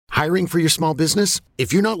Hiring for your small business?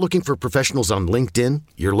 If you're not looking for professionals on LinkedIn,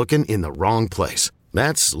 you're looking in the wrong place.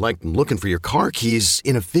 That's like looking for your car keys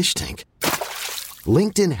in a fish tank.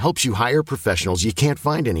 LinkedIn helps you hire professionals you can't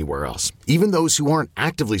find anywhere else, even those who aren't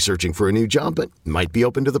actively searching for a new job but might be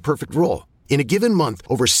open to the perfect role. In a given month,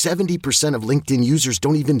 over 70% of LinkedIn users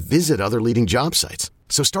don't even visit other leading job sites.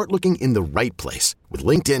 So start looking in the right place. With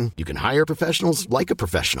LinkedIn, you can hire professionals like a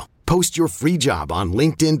professional. Post your free job on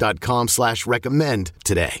linkedin.com/recommend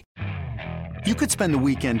today. You could spend the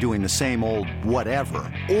weekend doing the same old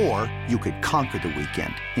whatever, or you could conquer the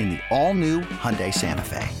weekend in the all-new Hyundai Santa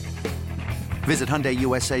Fe. Visit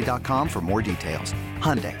HyundaiUSA.com for more details.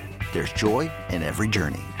 Hyundai, there's joy in every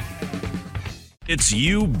journey. It's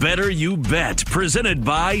You Better You Bet, presented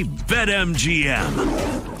by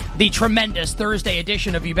BetMGM. The tremendous Thursday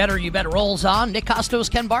edition of You Better You Bet rolls on. Nick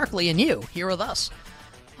Costos, Ken Barkley, and you here with us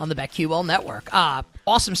on the BetQL Network.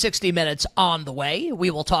 Awesome 60 minutes on the way.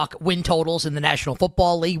 We will talk win totals in the National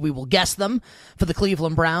Football League. We will guess them for the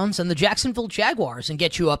Cleveland Browns and the Jacksonville Jaguars and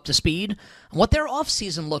get you up to speed on what their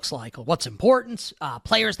offseason looks like, what's important,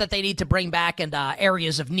 players that they need to bring back, and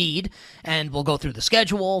areas of need. And we'll go through the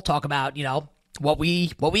schedule, talk about, what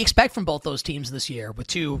we expect from both those teams this year with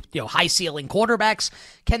two high ceiling quarterbacks.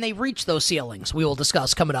 Can they reach those ceilings? We will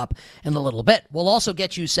discuss coming up in a little bit. We'll also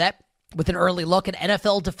get you set with an early look at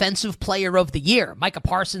NFL Defensive Player of the Year. Micah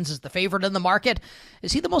Parsons is the favorite in the market.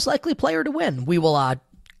 Is he the most likely player to win? We will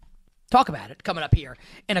talk about it coming up here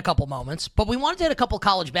in a couple moments. But we wanted to hit a couple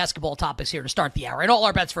college basketball topics here to start the hour. And all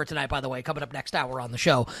our bets for tonight, by the way, coming up next hour on the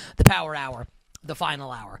show, the Power Hour. The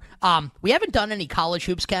final hour. We haven't done any college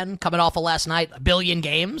hoops, Ken, coming off of last night, 1 billion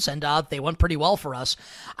games, and they went pretty well for us.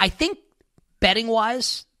 I think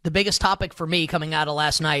betting-wise, the biggest topic for me coming out of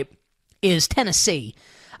last night is Tennessee,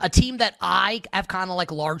 a team that I have kind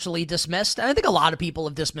of largely dismissed, and I think a lot of people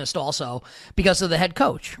have dismissed also because of the head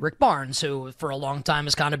coach, Rick Barnes, who for a long time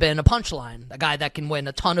has kind of been a punchline, a guy that can win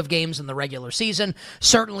a ton of games in the regular season,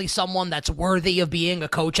 certainly someone that's worthy of being a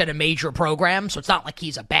coach at a major program, so it's not like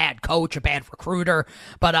he's a bad coach, a bad recruiter,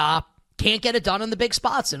 but can't get it done in the big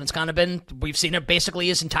spots, and it's kind of been, we've seen it basically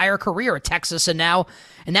his entire career at Texas and now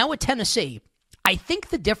at Tennessee. I think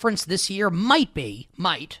the difference this year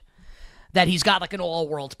might that he's got an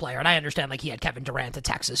all-world player. And I understand he had Kevin Durant at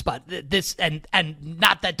Texas, but this, and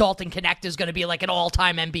not that Dalton Knecht is going to be an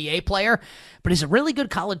all-time NBA player, but he's a really good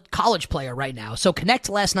college player right now. So Knecht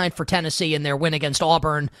last night for Tennessee in their win against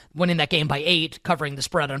Auburn, winning that game by 8, covering the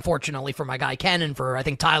spread, unfortunately, for my guy Ken, and for, I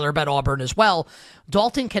think, Tyler bet Auburn as well.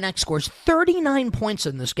 Dalton Knecht scores 39 points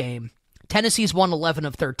in this game. Tennessee's won 11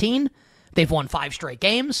 of 13. They've won 5 straight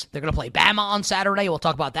games. They're going to play Bama on Saturday. We'll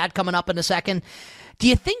talk about that coming up in a second. Do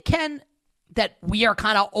you think, Ken, that we are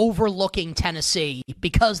kind of overlooking Tennessee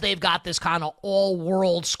because they've got this kind of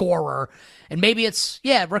all-world scorer? And maybe it's,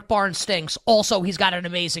 Rick Barnes stinks. Also, he's got an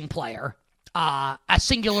amazing player, a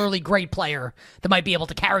singularly great player that might be able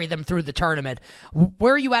to carry them through the tournament.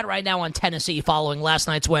 Where are you at right now on Tennessee following last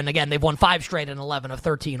night's win? Again, they've won 5 straight and 11 of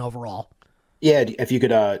 13 overall. Yeah, if you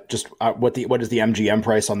could what is the MGM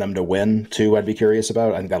price on them to win, too, I'd be curious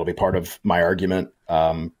about. I think that'll be part of my argument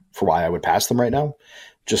for why I would pass them right now.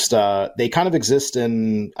 Just they kind of exist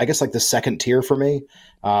in, I guess, the second tier for me.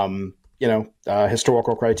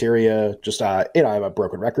 Historical criteria. Just I have a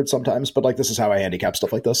broken record sometimes, but this is how I handicap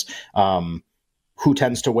stuff like this. Who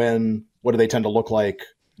tends to win? What do they tend to look like?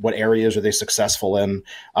 What areas are they successful in?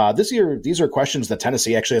 This year, these are questions that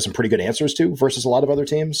Tennessee actually has some pretty good answers to versus a lot of other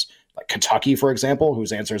teams, like Kentucky, for example,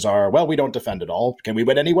 whose answers are, well, we don't defend at all. Can we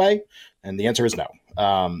win anyway? And the answer is no.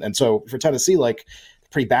 And so for Tennessee,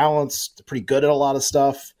 pretty balanced, pretty good at a lot of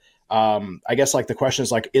stuff. I guess the question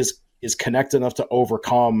is Knecht enough to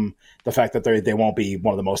overcome the fact that they won't be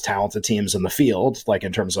one of the most talented teams in the field,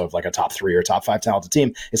 in terms of a top 3 or top 5 talented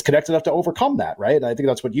team? Is Knecht enough to overcome that, right? And I think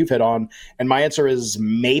that's what you've hit on. And my answer is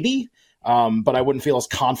maybe, but I wouldn't feel as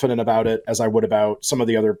confident about it as I would about some of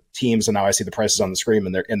the other teams. And now I see the prices on the screen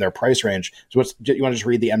and they're in their price range. So you want to just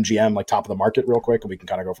read the MGM top of the market real quick, and we can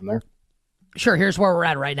kind of go from there? Sure, here's where we're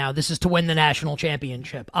at right now. This is to win the national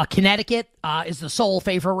championship. Connecticut is the sole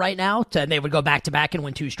favorite right now. They would go back-to-back and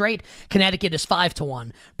win 2 straight. Connecticut is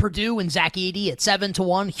 5-1. Purdue and Zach Edey at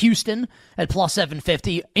 7-1. Houston at plus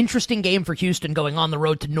 750. Interesting game for Houston going on the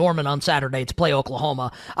road to Norman on Saturday to play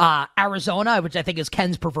Oklahoma. Arizona, which I think is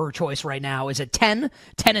Ken's preferred choice right now, is at 10.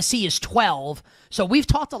 Tennessee is 12. So we've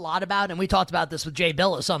talked a lot about, and we talked about this with Jay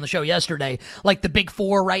Billis on the show yesterday, the big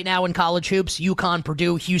 4 right now in college hoops: UConn,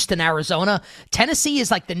 Purdue, Houston, Arizona. Tennessee is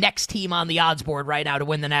the next team on the odds board right now to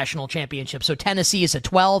win the national championship. So Tennessee is at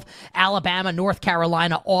 12, Alabama, North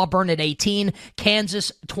Carolina, Auburn at 18,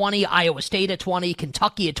 Kansas 20, Iowa State at 20,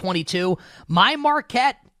 Kentucky at 22. My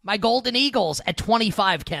Marquette My Golden Eagles at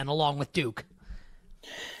 25, Ken, along with Duke.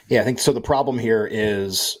 Yeah, I think so. The problem here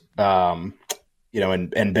is, and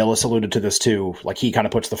Billis alluded to this too, like he kind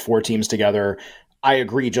of puts the four teams together. I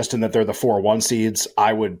agree just in that they're the 4-1 seeds.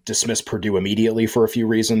 I would dismiss Purdue immediately for a few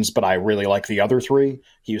reasons, but I really like the other three,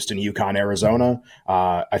 Houston, UConn, Arizona.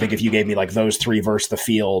 I think if you gave me like those three versus the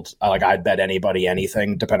field, I'd bet anybody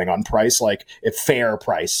anything depending on price, like if fair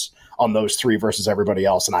price on those three versus everybody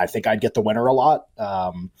else. And I think I'd get the winner a lot.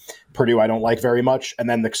 Purdue, I don't like very much. And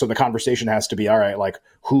then so the conversation has to be, all right, like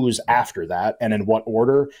who's after that and in what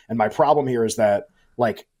order? And my problem here is that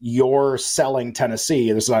like you're selling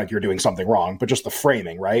Tennessee. This is not like you're doing something wrong, but just the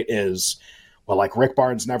framing, right, is, well, like Rick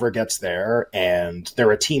Barnes never gets there and they're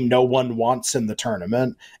a team no one wants in the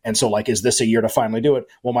tournament. And so like, is this a year to finally do it?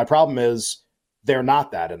 Well, my problem is they're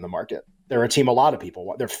not that in the market. They're a team a lot of people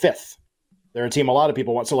want. They're fifth. They're a team a lot of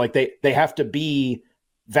people want. So like they have to be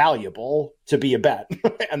valuable to be a bet.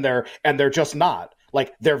 and they're just not.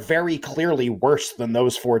 Like they're very clearly worse than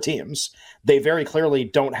those four teams. They very clearly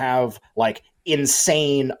don't have like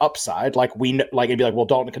insane upside. Like it'd be like, well,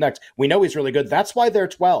 Dalton Connect, we know he's really good. That's why they're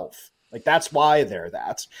 12. Like that's why they're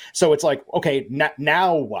that. So it's like, okay,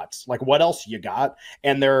 now what? Like what else you got?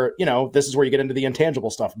 And they're, this is where you get into the intangible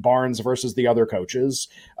stuff, Barnes versus the other coaches.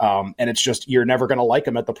 And it's just, you're never going to like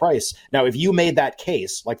them at the price. Now, if you made that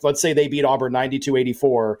case, like let's say they beat Auburn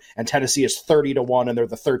 92-84 and Tennessee is 30-1 and they're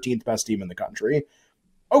the 13th best team in the country.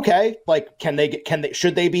 Okay, like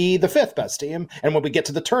should they be the fifth best team? And when we get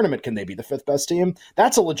to the tournament, can they be the fifth best team?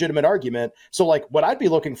 That's a legitimate argument. So like what I'd be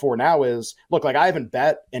looking for now is, look, like I haven't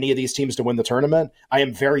bet any of these teams to win the tournament. I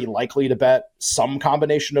am very likely to bet some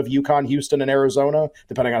combination of UConn, Houston, and Arizona,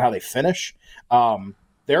 depending on how they finish.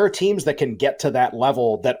 There are teams that can get to that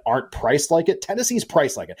level that aren't priced like it. Tennessee's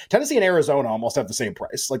priced like it. Tennessee and Arizona almost have the same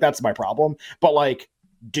price. Like that's my problem. But like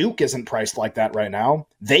Duke isn't priced like that right now.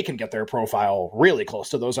 They can get their profile really close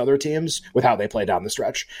to those other teams with how they play down the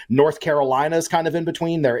stretch. North Carolina is kind of in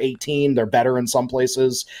between. They're 18. They're better in some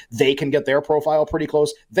places. They can get their profile pretty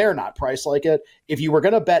close. They're not priced like it. If you were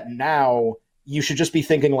going to bet now, you should just be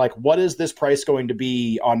thinking like, what is this price going to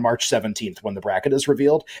be on March 17th when the bracket is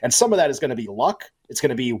revealed? And some of that is going to be luck. It's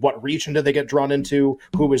going to be what region do they get drawn into?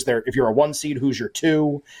 Who is there? If you're a 1 seed, who's your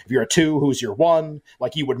 2? If you're a 2, who's your 1?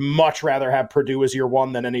 Like you would much rather have Purdue as your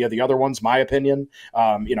 1 than any of the other ones, my opinion.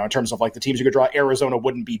 In terms of like the teams you could draw, Arizona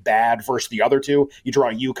wouldn't be bad versus the other 2. You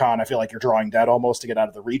draw UConn, I feel like you're drawing dead almost to get out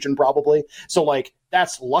of the region probably. So like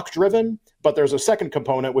that's luck driven, but there's a second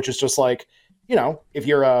component, which is just like, if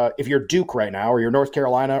you're Duke right now, or you're North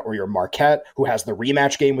Carolina, or you're Marquette, who has the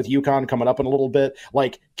rematch game with UConn coming up in a little bit,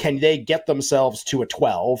 like, can they get themselves to a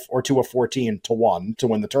 12 or to a 14-1 to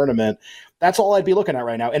win the tournament? That's all I'd be looking at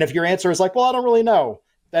right now. And if your answer is like, well, I don't really know,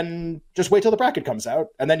 then just wait till the bracket comes out,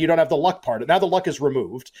 and then you don't have the luck part. Now the luck is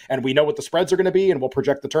removed, and we know what the spreads are going to be, and we'll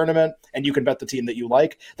project the tournament, and you can bet the team that you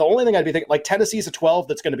like. The only thing I'd be thinking, like, Tennessee's a 12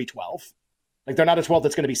 that's going to be 12. Like they're not a 12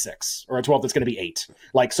 that's going to be 6 or a 12 that's going to be 8.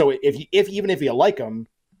 Like, so even if you like them,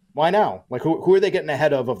 why now? Like who are they getting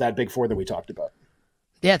ahead of that big 4 that we talked about?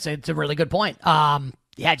 Yeah, it's a really good point.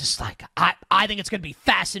 Just like I think it's going to be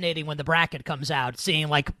fascinating when the bracket comes out, seeing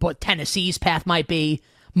like what Tennessee's path might be,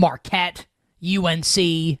 Marquette,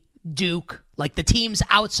 UNC, Duke, like the teams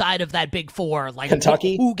outside of that big 4, like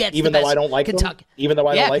Kentucky, who gets even though I don't like Kentucky. Them, even though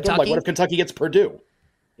I don't like Kentucky. them, like what if Kentucky gets Purdue?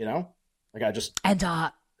 Like I just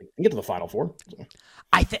and get to the Final Four. So.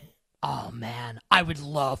 Oh man, I would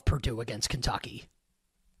love Purdue against Kentucky.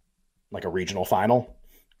 Like a regional final.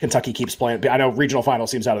 Kentucky keeps playing. I know regional final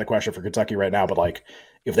seems out of the question for Kentucky right now, but like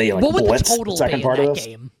if they like blitz the second part of this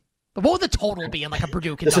game? But what would the total be in like a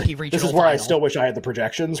Purdue Kentucky regional? This is where final? I still wish I had the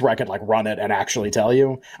projections where I could like run it and actually tell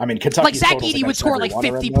you. I mean, Kentucky like Zach Edey would score like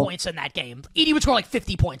 50 points in that game. Edey would score like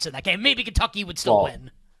 50 points in that game. Maybe Kentucky would still win.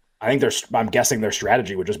 I think I'm guessing their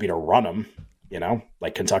strategy would just be to run them.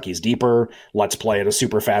 Like Kentucky's deeper. Let's play at a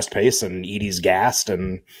super fast pace, and Edey's gassed,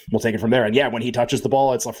 and we'll take it from there. And yeah, when he touches the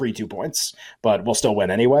ball, it's a free 2 points, but we'll still win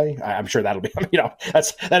anyway. I'm sure that'll be,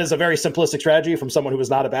 that is a very simplistic strategy from someone who is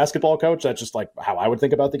not a basketball coach. That's just like how I would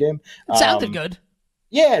think about the game. It sounded good.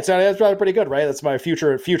 Yeah, it's probably pretty good, right? That's my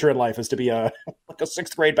future in life is to be a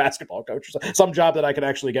 6th grade basketball coach, some job that I could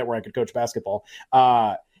actually get where I could coach basketball.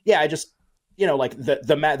 I just.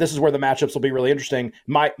 This is where the matchups will be really interesting.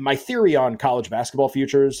 My theory on college basketball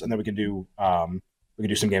futures, and then we can do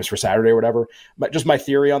some games for Saturday or whatever. But just my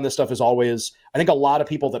theory on this stuff is always, I think a lot of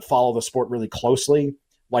people that follow the sport really closely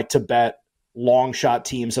like to bet long shot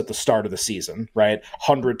teams at the start of the season, right?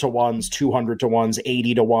 100-1s,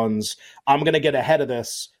 200-1s, 80-1s. I'm going to get ahead of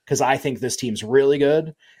this because I think this team's really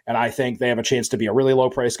good, and I think they have a chance to be a really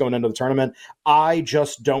low price going into the tournament. I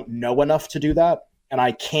just don't know enough to do that. and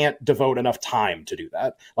I can't devote enough time to do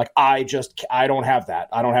that. Like, I don't have that.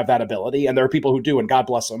 I don't have that ability. And there are people who do, and God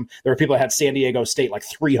bless them. There are people that had San Diego State like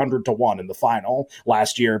 300-1 in the final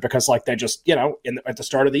last year because like they just, at the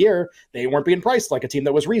start of the year, they weren't being priced like a team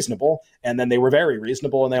that was reasonable. And then they were very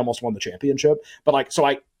reasonable and they almost won the championship. But like, so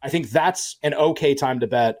I think that's an okay time to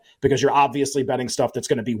bet because you're obviously betting stuff that's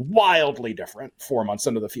going to be wildly different 4 months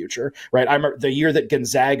into the future, right? I remember the year that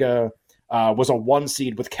Gonzaga was a 1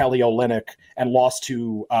 seed with Kelly Olynyk and lost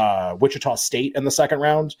to Wichita State in the second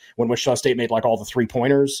round when Wichita State made like all the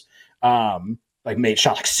 3-pointers, shot like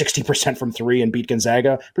 60% from 3 and beat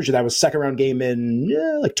Gonzaga. Pretty sure that was second round game in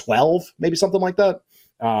like 12, maybe something like that,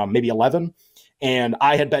 maybe 11. And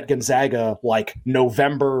I had bet Gonzaga like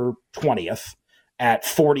November 20th at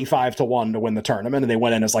 45-1 to win the tournament, and they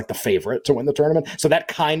went in as like the favorite to win the tournament. So that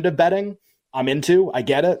kind of betting I'm into. I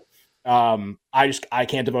get it. I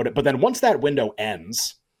can't devote it. But then once that window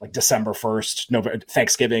ends, like December 1st, November,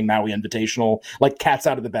 Thanksgiving, Maui Invitational, like cat's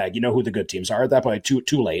out of the bag. You know who the good teams are at that point,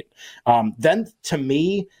 too late. Then to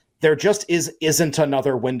me, there just isn't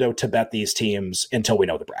another window to bet these teams until we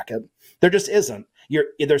know the bracket. There just isn't.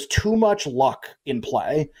 There's too much luck in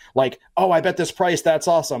play. Like, oh, I bet this price. That's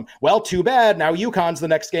awesome. Well, too bad. Now UConn's the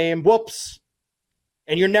next game. Whoops.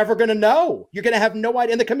 And you're never going to know. You're going to have no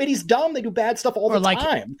idea. And the committee's dumb. They do bad stuff all the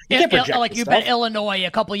time. You can't project like you bet Illinois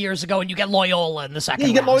a couple years ago and you get Loyola in the second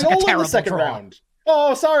round. You get Loyola like in the second round.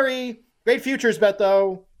 Oh, sorry. Great futures bet,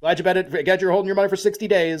 though. Glad you bet it. Glad you're holding your money for 60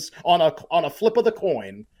 days on a flip of the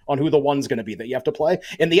coin on who the one's going to be that you have to play.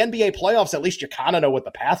 In the NBA playoffs, at least you kind of know what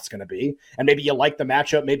the path's going to be. And maybe you like the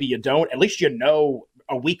matchup, maybe you don't. At least you know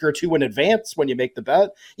a week or two in advance when you make the bet.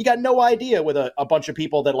 You got no idea with a bunch of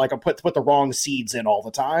people that like put the wrong seeds in all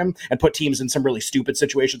the time and put teams in some really stupid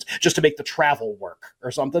situations just to make the travel work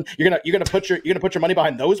or something. You're gonna put your money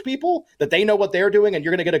behind those people that they know what they're doing, and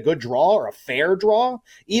you're gonna get a good draw or a fair draw.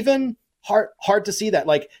 Even hard to see that.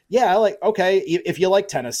 Like, yeah, like, okay, if you like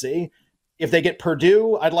Tennessee, if they get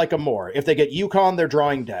Purdue, I'd like them more. If they get UConn, they're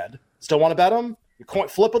drawing dead. Still want to bet them?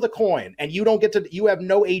 Flip of the coin, and you have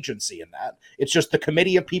no agency in that. It's just the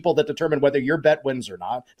committee of people that determine whether your bet wins or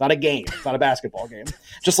not. It's not a game. It's not a basketball game.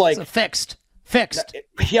 Just like it's fixed.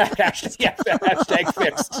 Yeah, hashtag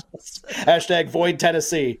fixed. Hashtag void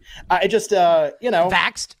Tennessee. I just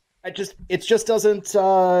Vaxxed. It just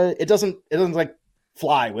doesn't like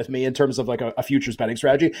fly with me in terms of like a futures betting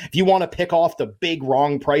strategy. If you want to pick off the big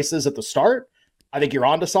wrong prices at the start, I think you're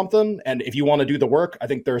onto something. And if you want to do the work, I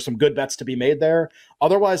think there are some good bets to be made there.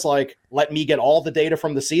 Otherwise, like, let me get all the data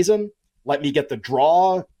from the season. Let me get the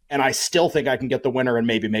draw. And I still think I can get the winner and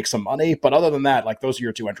maybe make some money. But other than that, like, those are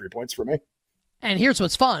your 2 entry points for me. And here's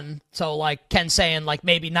what's fun. So, like Ken's saying, like,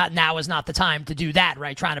 maybe not now is not the time to do that,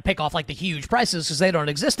 right? Trying to pick off like the huge prices because they don't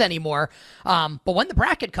exist anymore. But when the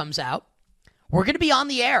bracket comes out, we're going to be on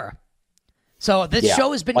the air. So this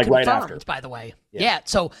show has been like confirmed, right by the way. Yeah.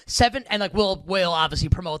 So 7, and like we'll obviously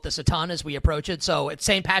promote this a ton as we approach it. So it's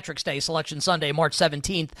St. Patrick's Day, Selection Sunday, March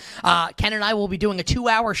 17th. Ken and I will be doing a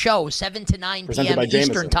 2-hour show, 7 to 9 p.m.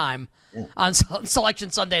 Eastern time on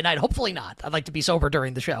Selection Sunday night. Hopefully not. I'd like to be sober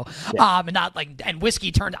during the show. And not like, and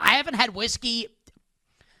whiskey turned. I haven't had whiskey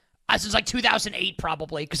since like 2008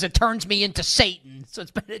 probably, because it turns me into Satan. So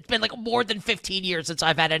it's been like more than 15 years since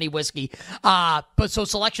I've had any whiskey. But so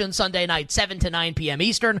Selection Sunday night, 7 to 9 p.m.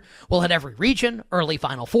 Eastern. We'll hit every region, early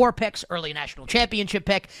Final Four picks, early national championship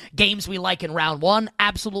pick, games we like in round 1.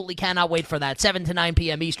 Absolutely cannot wait for that. 7 to 9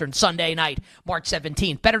 p.m. Eastern, Sunday night, March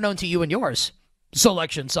 17th. Better known to you and yours,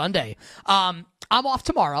 Selection Sunday. I'm off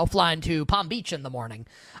tomorrow, flying to Palm Beach in the morning.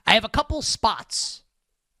 I have a couple spots,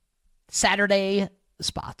 Saturday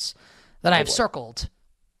spots, that I have circled.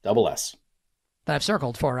 Double S. That I've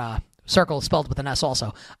circled for, circle spelled with an S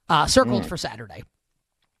also. Circled for Saturday.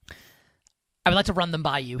 I would like to run them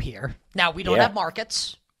by you here. Now, we don't have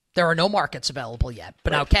markets. There are no markets available yet.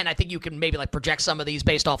 But now, Ken, I think you can maybe like project some of these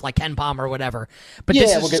based off like Ken Palm or whatever. But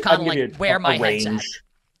this is just kind of like where my head's at.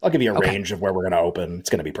 I'll give you a range of where we're going to open. It's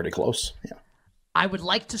going to be pretty close. Yeah. I would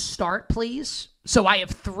like to start, please. So I have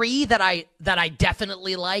 3 that I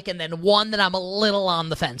definitely like, and then 1 that I'm a little on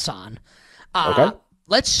the fence on. Okay.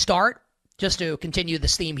 Let's start, just to continue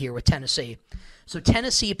this theme here with Tennessee. So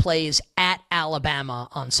Tennessee plays at Alabama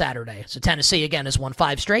on Saturday. So Tennessee, again, has won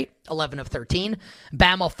 5 straight, 11 of 13.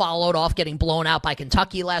 Bama followed off getting blown out by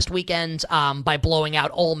Kentucky last weekend by blowing out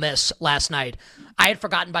Ole Miss last night. I had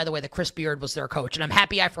forgotten, by the way, that Chris Beard was their coach, and I'm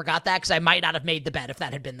happy I forgot that because I might not have made the bet if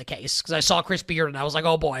that had been the case, because I saw Chris Beard and I was like,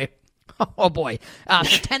 oh boy. Oh boy. So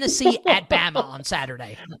Tennessee at Bama on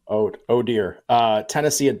Saturday. Oh dear.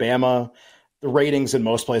 Tennessee at Bama. the ratings in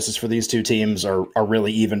most places for these two teams are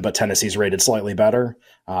really even, but Tennessee's rated slightly better,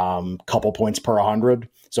 couple points per 100.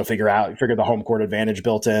 So figure the home court advantage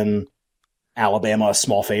built in. Alabama, a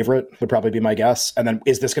small favorite would probably be my guess. And then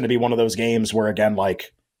is this going to be one of those games where, again,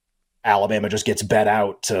 like Alabama just gets bet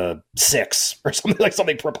out to 6 or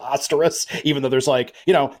something preposterous, even though there's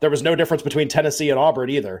there was no difference between Tennessee and Auburn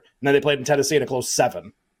either. And then they played in Tennessee in a close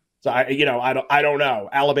 7. So I don't know.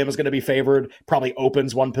 Alabama's going to be favored, probably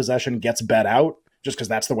opens one possession, gets bet out, just because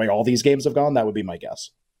that's the way all these games have gone. That would be my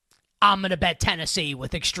guess. I'm going to bet Tennessee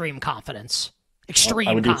with extreme confidence.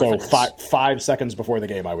 I would do so 5 seconds before the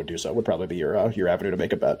game. I would do so. Would probably be your avenue to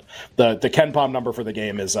make a bet. The KenPom number for the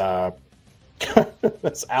game is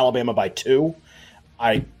that's Alabama by 2.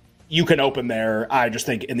 You can open there. I just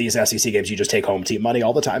think in these SEC games you just take home team money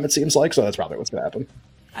all the time. It seems like, so that's probably what's going to happen.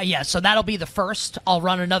 Yeah, so that'll be the first. I'll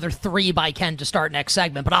run another 3 by Ken to start next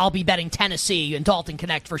segment, but I'll be betting Tennessee and Dalton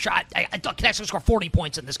Connect for sure. Connect's going to score 40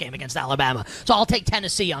 points in this game against Alabama. So I'll take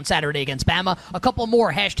Tennessee on Saturday against Bama. A couple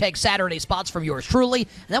more hashtag Saturday spots from yours truly,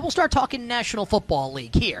 and then we'll start talking National Football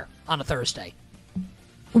League here on a Thursday.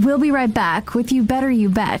 We'll be right back with You Better You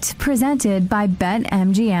Bet, presented by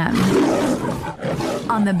BetMGM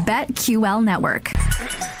on the BetQL network.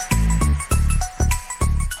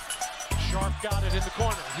 Got it in the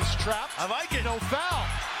corner. He's trapped. I like it. No foul.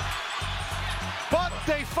 But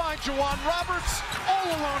they find Juwan Roberts all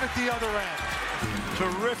alone at the other end.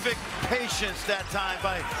 Terrific patience that time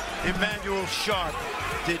by Emmanuel Sharp.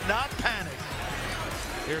 Did not panic.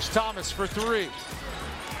 Here's Thomas for 3.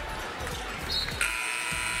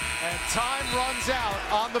 And time runs out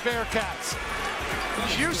on the Bearcats.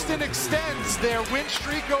 Houston extends their win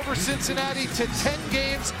streak over Cincinnati to 10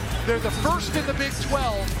 games. They're the first in the Big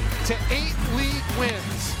 12 to 8 league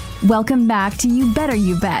wins. Welcome back to You Better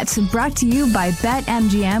You Bet, brought to you by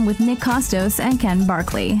BetMGM with Nick Costos and Ken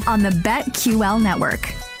Barkley on the BetQL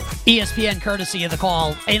network. ESPN courtesy of the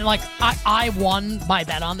call. And I won my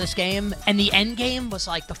bet on this game, and the end game was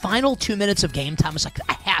the final 2 minutes of game time was a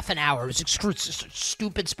half an hour. It was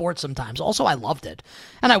stupid sports sometimes. Also, I loved it.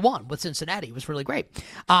 And I won with Cincinnati. It was really great.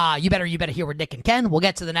 You better hear with Nick and Ken. We'll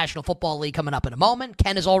get to the National Football League coming up in a moment.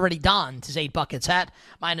 Ken has already donned his 8 buckets hat.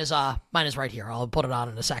 Mine is right here. I'll put it on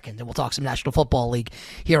in a second, and we'll talk some National Football League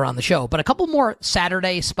here on the show. But a couple more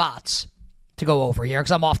Saturday spots to go over here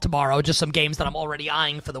because I'm off tomorrow. Just some games that I'm already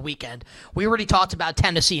eyeing for the weekend. We already talked about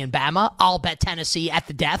Tennessee and Bama. I'll bet Tennessee at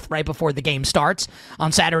the death right before the game starts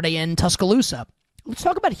on Saturday in Tuscaloosa. Let's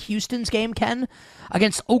talk about Houston's game, Ken,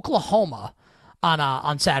 against Oklahoma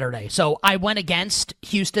on Saturday. So I went against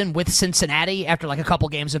Houston with Cincinnati after a couple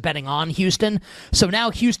games of betting on Houston. So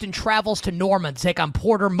now Houston travels to Norman to take on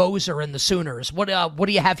Porter Moser and the Sooners. What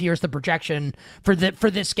do you have here as the projection for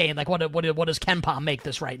this game? What does KenPom make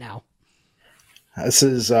this right now? This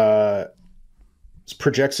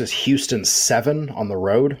projects as Houston 7 on the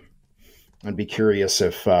road. I'd be curious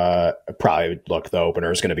if probably look, the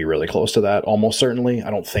opener is going to be really close to that. Almost certainly. I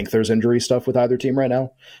don't think there's injury stuff with either team right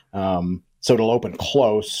now. So it'll open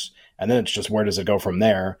close, and then it's just where does it go from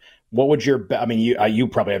there? What would your you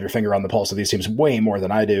probably have your finger on the pulse of these teams way more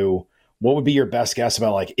than I do. What would be your best guess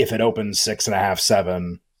about if it opens 6.5,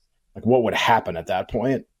 7? What would happen at that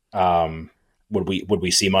point? Would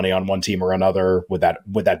we see money on one team or another? Would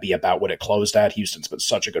that be about what it closed at? Houston's been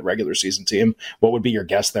such a good regular season team. What would be your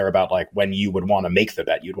guess there about when you would want to make the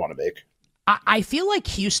bet you'd want to make? I feel like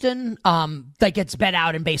Houston that gets bet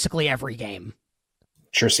out in basically every game.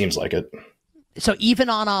 Sure seems like it. So even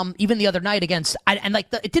on even the other night against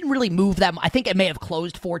it didn't really move them. I think it may have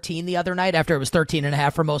closed 14 the other night after it was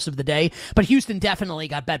 13.5 for most of the day. But Houston definitely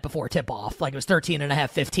got bet before tip off. It was 13.5,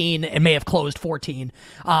 15. It may have closed 14.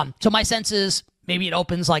 So my sense is maybe it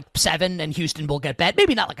opens 7 and Houston will get bet.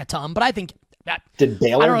 Maybe not a ton, but I think that. Did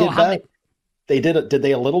Baylor get bet? They did it. Did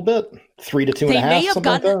they a little bit? 3 to 2.5. They may have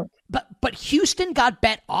gotten, but Houston got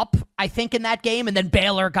bet up, I think, in that game, and then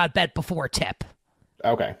Baylor got bet before tip.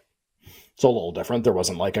 Okay. It's a little different. There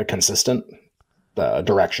wasn't a consistent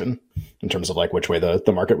direction in terms of which way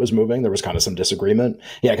the market was moving. There was kind of some disagreement.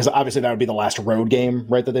 Yeah, because obviously that would be the last road game,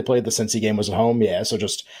 right, that they played. The Cincy game was at home. Yeah, so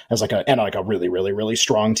just as a really, really, really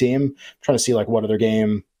strong team. I'm trying to see what other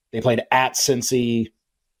game they played at Cincy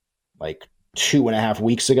 2.5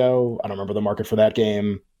 weeks ago. I don't remember the market for that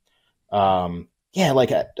game. In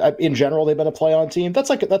general, they've been a play on team. That's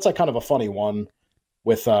kind of a funny one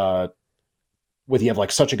with you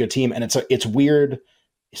have such a good team, and it's weird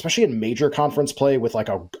especially in major conference play with like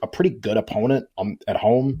a pretty good opponent at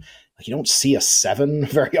home. Like you don't see a 7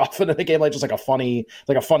 very often in a game, like just like a funny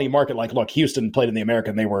market. Like, look, Houston played in the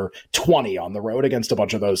American, they were 20 on the road against a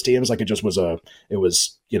bunch of those teams. Like it just was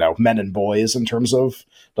men and boys in terms of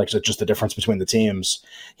like just the difference between the teams.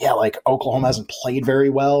 Yeah, like Oklahoma hasn't played very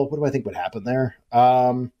well. What do I think would happen there?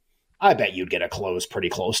 I bet you'd get a close pretty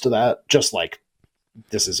close to that. Just like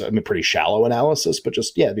this is a pretty shallow analysis, but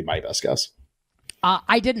just it'd be my best guess.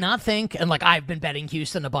 I did not think, and like I've been betting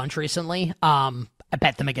Houston a bunch recently. I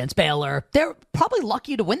bet them against Baylor. They're probably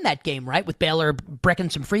lucky to win that game, right? With Baylor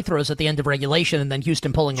breaking some free throws at the end of regulation and then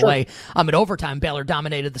Houston pulling away at overtime. Baylor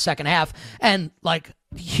dominated the second half. And like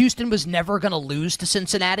Houston was never going to lose to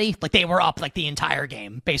Cincinnati. Like they were up like the entire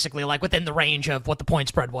game, basically like within the range of what the point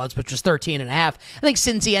spread was, which was 13.5. I think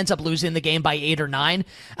Cincy ends up losing the game by 8 or 9.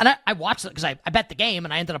 And I watched it because I bet the game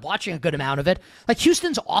and I ended up watching a good amount of it. Like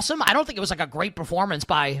Houston's awesome. I don't think it was like a great performance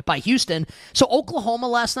by Houston. So Oklahoma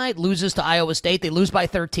last night loses to Iowa State. They lose by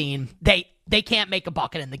 13. They can't make a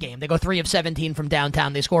bucket in the game. They go 3 of 17 from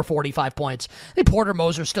downtown. They score 45 points. I think Porter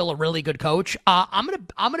Moser's still a really good coach. I'm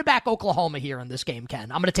gonna back Oklahoma here in this game,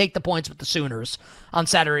 Ken. I'm gonna take the points with the Sooners on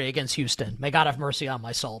Saturday against Houston. May God have mercy on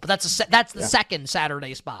my soul. But that's the second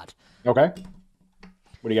Saturday spot. Okay.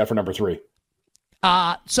 What do you got for number 3?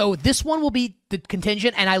 So this one will be the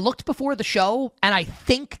contingent, and I looked before the show, and I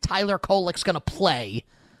think Tyler Kolek's gonna play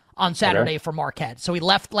on Saturday for Marquette. So he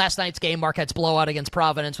left last night's game, Marquette's blowout against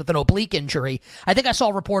Providence, with an oblique injury. I think I saw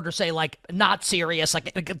reporters say, like, not serious,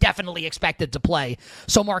 like, definitely expected to play.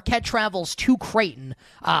 So Marquette travels to Creighton,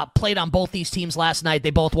 played on both these teams last night.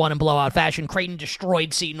 They both won in blowout fashion. Creighton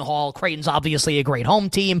destroyed Seton Hall. Creighton's obviously a great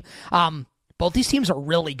home team. Both these teams are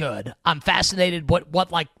really good. I'm fascinated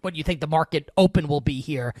what you think the market open will be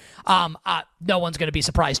here. No one's going to be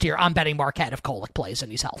surprised here. I'm betting Marquette if Kolek plays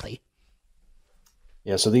and he's healthy.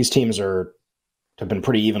 Yeah, so these teams have been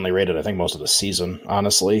pretty evenly rated, I think, most of the season,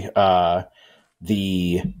 honestly. So they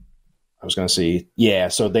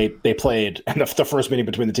played, and the first meeting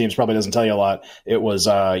between the teams probably doesn't tell you a lot. It was,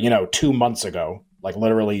 2 months ago, like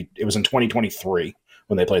literally, it was in 2023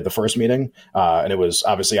 when they played the first meeting, and it was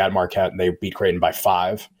obviously at Marquette, and they beat Creighton by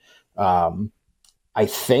 5. I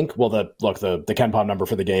think, the Ken Pom number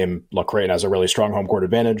for the game, Creighton has a really strong home court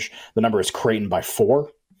advantage. The number is Creighton by 4.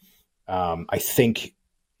 I think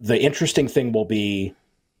the interesting thing will be,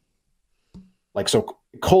 so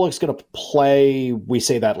Kolek's going to play. We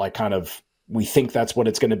say that we think that's what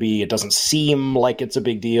it's going to be. It doesn't seem like it's a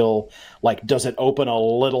big deal. Like, does it open a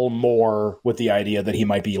little more with the idea that he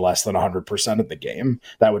might be less than 100% of the game?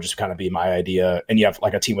 That would just kind of be my idea. And you have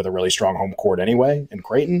like a team with a really strong home court anyway in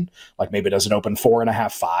Creighton. Like maybe does it open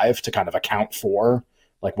 4.5, 5 to kind of account for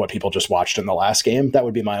like what people just watched in the last game? That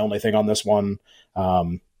would be my only thing on this one.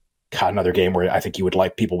 Another game where I think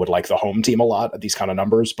people would like the home team a lot at these kind of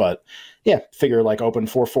numbers, but yeah, figure like open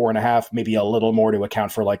 4.5, maybe a little more to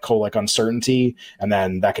account for like Kolek uncertainty. And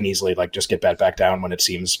then that can easily like just get bet back down when it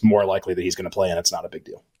seems more likely that he's going to play and it's not a big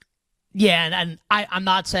deal. Yeah, and I'm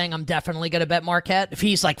not saying I'm definitely going to bet Marquette. If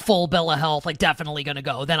he's like full bill of health, like definitely going to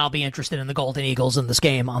go, then I'll be interested in the Golden Eagles in this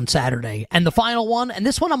game on Saturday. And the final one, and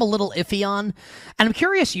this one I'm a little iffy on, and I'm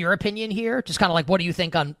curious your opinion here, just kind of like what do you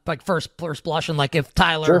think on like first blush, and like if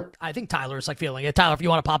Tyler, sure. I think Tyler's like feeling it. Tyler, if you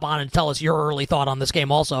want to pop on and tell us your early thought on this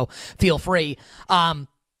game also, feel free.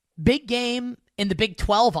 Big game in the Big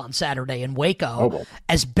 12 on Saturday in Waco.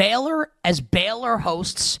 As Baylor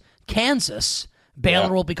hosts Kansas.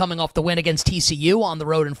 Baylor will be coming off the win against TCU on the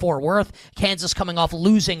road in Fort Worth. Kansas coming off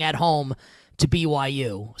losing at home to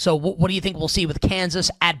BYU. So what do you think we'll see with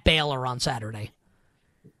Kansas at Baylor on Saturday?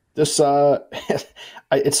 This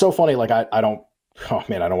it's so funny. Like I don't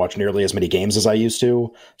watch nearly as many games as I used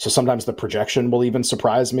to. So sometimes the projection will even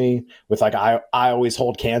surprise me with like, I always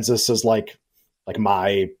hold Kansas as like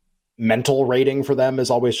my mental rating for them is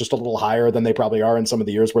always just a little higher than they probably are in some of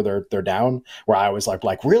the years where they're down, where I always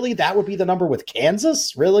like really that would be the number with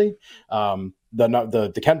Kansas, really.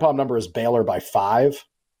 The Ken Pom number is Baylor by 5,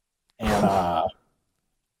 and I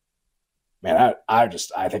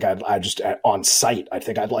think I'd on site I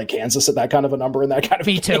think I'd like Kansas at that kind of a number in that kind of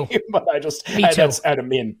me game. Too but that's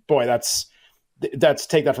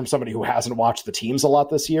take that from somebody who hasn't watched the teams a lot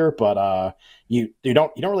this year, but you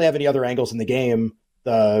don't really have any other angles in the game.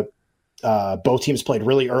 Both teams played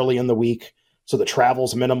really early in the week, so the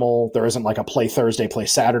travel's minimal. There isn't like a play Thursday, play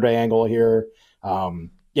Saturday angle here.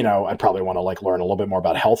 I'd probably want to like learn a little bit more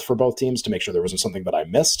about health for both teams to make sure there wasn't something that I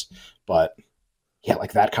missed. But yeah,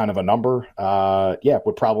 like that kind of a number.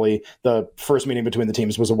 Would probably the first meeting between the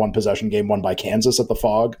teams was a 1-possession game won by Kansas at the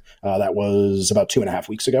Fog. That was about 2.5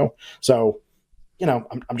 weeks ago. So,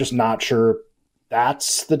 I'm just not sure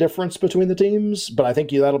that's the difference between the teams. But I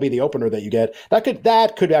think that'll be the opener that you get.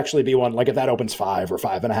 That could actually be one, like if that opens 5 or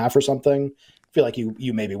 5.5 or something. I feel like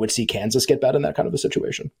you maybe would see Kansas get bet in that kind of a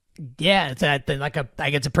situation. Yeah,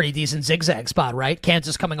 it's a pretty decent zigzag spot, right?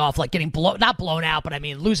 Kansas coming off like getting not blown out, but I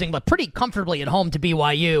mean losing but pretty comfortably at home to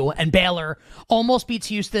BYU, and Baylor almost beats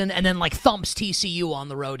Houston and then like thumps TCU on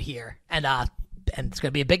the road here, and it's going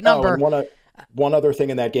to be a big number. And one other thing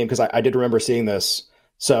in that game, because I did remember seeing this.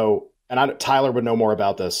 So, and Tyler would know more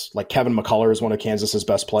about this. Like Kevin McCullough is one of Kansas's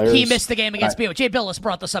best players. He missed the game against BYU. Jay Billis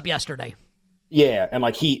brought this up yesterday. Yeah, and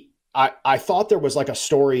like I thought there was like a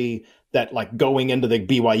story that like going into the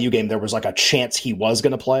BYU game, there was like a chance he was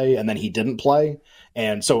going to play and then he didn't play.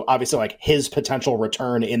 And so obviously like his potential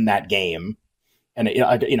return in that game, and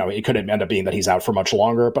it could end up being that he's out for much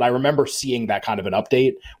longer. But I remember seeing that kind of an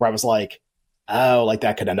update where I was like, oh, like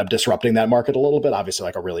that could end up disrupting that market a little bit. Obviously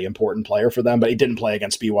like a really important player for them, but he didn't play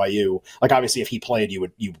against BYU. Like obviously if he played, you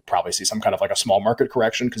would probably see some kind of like a small market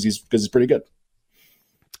correction because he's pretty good.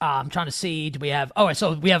 I'm trying to see. Do we have? Oh,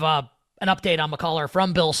 so we have an update on McCullough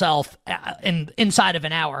from Bill Self inside of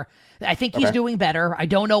an hour. I think he's doing better. I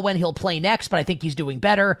don't know when he'll play next, but I think he's doing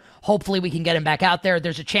better. Hopefully, we can get him back out there.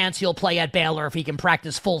 There's a chance he'll play at Baylor if he can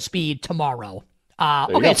practice full speed tomorrow.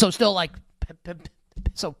 Okay, so still like,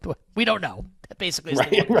 so we don't know. That basically is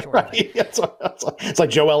right. It's like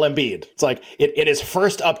Joel Embiid. It's like in his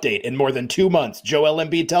first update in more than 2 months, Joel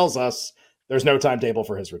Embiid tells us there's no timetable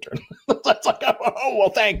for his return. It's like, oh, well,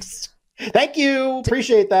 thanks. Thank you.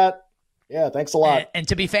 Appreciate that. Yeah, thanks a lot. And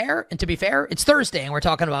to be fair, it's Thursday, and we're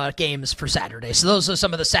talking about games for Saturday. So those are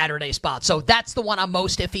some of the Saturday spots. So that's the one I'm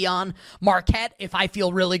most iffy on. Marquette, if I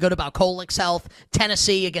feel really good about Kolik's health.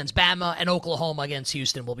 Tennessee against Bama, and Oklahoma against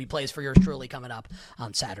Houston will be plays for yours truly coming up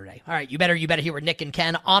on Saturday. All right, you better hear with Nick and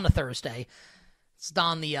Ken on a Thursday. Let's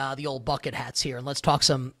don the old bucket hats here, and let's talk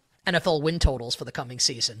some NFL win totals for the coming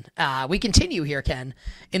season. We continue here, Ken,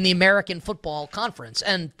 in the American Football Conference,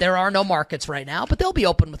 and there are no markets right now, but they'll be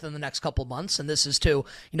open within the next couple months, and this is to,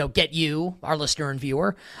 get you, our listener and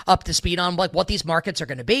viewer, up to speed on like what these markets are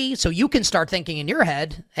going to be, so you can start thinking in your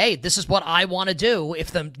head, hey, this is what I want to do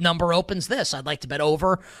if the number opens this. I'd like to bet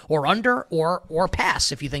over or under or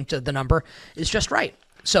pass if you think the number is just right.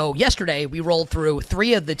 So yesterday, we rolled through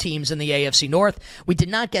 3 of the teams in the AFC North. We did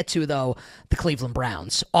not get to, though, the Cleveland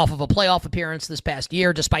Browns. Off of a playoff appearance this past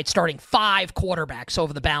year, despite starting 5 quarterbacks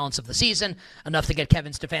over the balance of the season, enough to get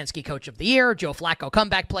Kevin Stefanski Coach of the Year, Joe Flacco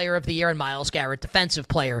Comeback Player of the Year, and Myles Garrett Defensive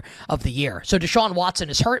Player of the Year. So Deshaun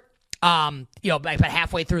Watson is hurt. About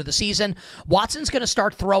halfway through the season. Watson's going to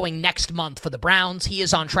start throwing next month for the Browns. He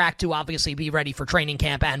is on track to obviously be ready for training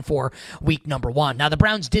camp and for week number 1. Now, the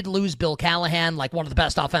Browns did lose Bill Callahan, like one of the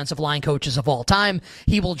best offensive line coaches of all time.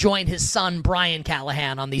 He will join his son, Brian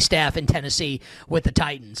Callahan, on the staff in Tennessee with the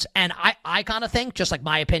Titans. And I kind of think, just like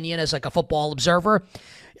my opinion as like a football observer,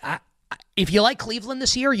 if you like Cleveland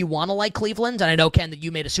this year, you want to like Cleveland, and I know, Ken, that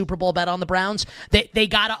you made a Super Bowl bet on the Browns, they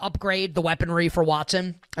got to upgrade the weaponry for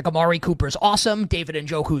Watson. Like Amari Cooper's awesome. David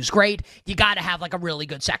Njoku's great. You got to have like a really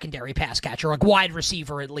good secondary pass catcher, like wide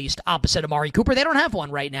receiver at least, opposite Amari Cooper. They don't have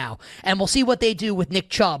one right now. And we'll see what they do with Nick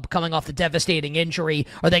Chubb coming off the devastating injury.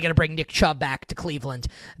 Are they going to bring Nick Chubb back to Cleveland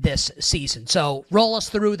this season? So roll us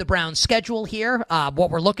through the Browns' schedule here, what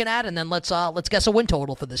we're looking at, and then let's guess a win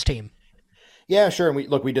total for this team. Yeah, sure.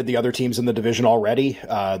 And we did the other teams in the division already.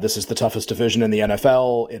 This is the toughest division in the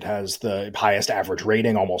NFL. It has the highest average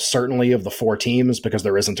rating, almost certainly, of the 4 teams, because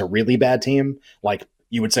there isn't a really bad team. Like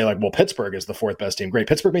you would say, like, well, Pittsburgh is the 4th best team. Great.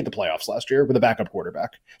 Pittsburgh made the playoffs last year with a backup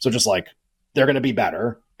quarterback. So just like they're going to be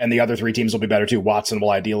better, and the other 3 teams will be better too. Watson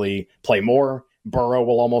will ideally play more. Burrow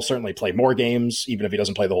will almost certainly play more games, even if he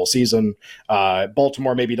doesn't play the whole season.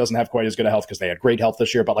 Baltimore maybe doesn't have quite as good a health because they had great health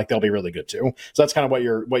this year, but like they'll be really good too. So that's kind of what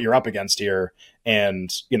you're up against here.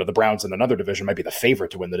 And the Browns in another division might be the favorite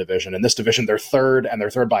to win the division. In this division, they're third, and they're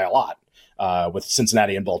third by a lot. With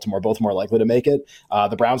Cincinnati and Baltimore both more likely to make it.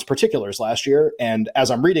 The Browns particulars last year, and as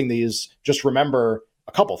I'm reading these, just remember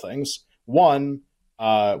a couple things. One,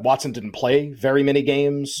 Watson didn't play very many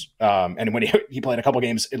games, and when he played a couple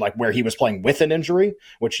games like where he was playing with an injury,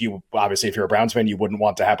 which you obviously, if you're a Browns fan, you wouldn't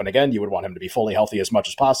want to happen again. You would want him to be fully healthy as much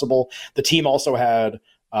as possible. The team also had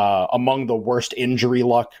among the worst injury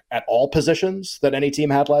luck at all positions that any team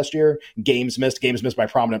had last year. Games missed by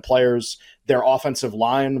prominent players. Their offensive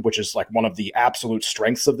line, which is like one of the absolute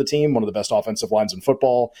strengths of the team, one of the best offensive lines in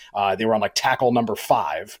football, they were on like tackle number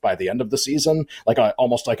 5 by the end of the season, like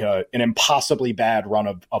almost like an impossibly bad run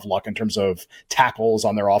of luck in terms of tackles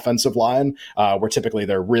on their offensive line, where typically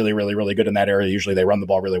they're really, really, really good in that area. Usually they run the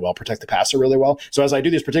ball really well, protect the passer really well. So as I do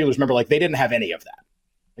these particulars, remember, like they didn't have any of that.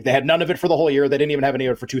 Like they had none of it for the whole year. They didn't even have any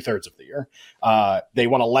of it for 2/3 of the year. They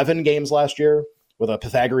won 11 games last year with a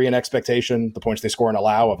Pythagorean expectation, the points they score and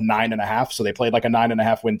allow, of 9.5. So they played like a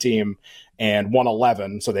 9.5 win team and won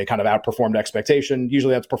 11. So they kind of outperformed expectation.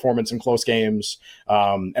 Usually that's performance in close games.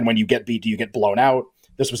 And when you get beat, do you get blown out?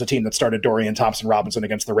 This was a team that started Dorian Thompson-Robinson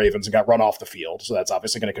against the Ravens and got run off the field. So that's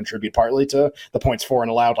obviously going to contribute partly to the points for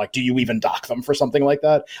and allowed. Like, do you even dock them for something like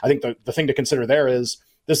that? I think the thing to consider there is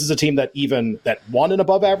this is a team that won an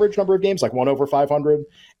above average number of games, like won over 500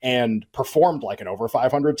 and performed like an over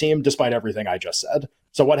 500 team, despite everything I just said.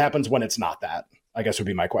 So what happens when it's not that? I guess would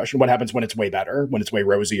be my question. What happens when it's way better, when it's way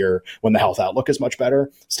rosier, when the health outlook is much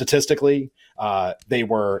better? Statistically, they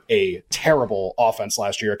were a terrible offense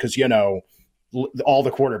last year because, all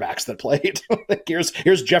the quarterbacks that played.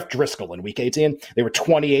 Here's Jeff Driscoll in week 18. They were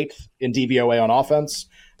 28th in DVOA on offense,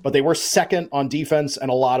 but they were second on defense, and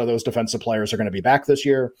a lot of those defensive players are going to be back this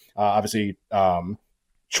year. Obviously,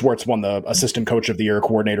 Schwartz won the assistant coach of the year,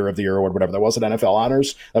 coordinator of the year, or whatever that was at NFL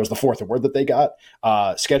Honors. That was the fourth award that they got.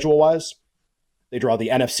 Schedule-wise, they draw the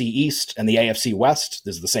NFC East and the AFC West.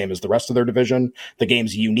 This is the same as the rest of their division. The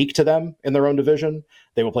game's unique to them in their own division.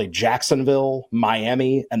 They will play Jacksonville,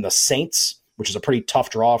 Miami, and the Saints, which is a pretty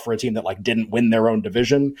tough draw for a team that didn't win their own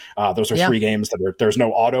division. Those are 3 games that there's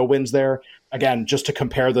no auto wins there. Again, just to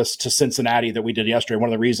compare this to Cincinnati that we did yesterday, one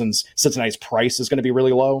of the reasons Cincinnati's price is going to be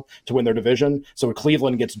really low to win their division. So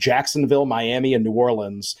Cleveland gets Jacksonville, Miami, and New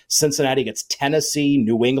Orleans. Cincinnati gets Tennessee,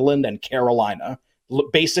 New England, and Carolina.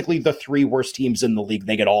 Basically the 3 worst teams in the league.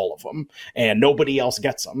 They get all of them, and nobody else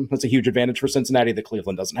gets them. That's a huge advantage for Cincinnati that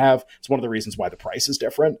Cleveland doesn't have. It's one of the reasons why the price is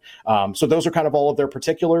different. So those are kind of all of their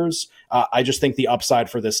particulars. I just think the upside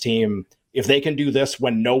for this team, if they can do this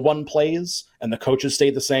when no one plays and the coaches stay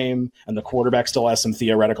the same and the quarterback still has some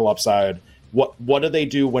theoretical upside, what do they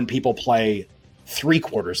do when people play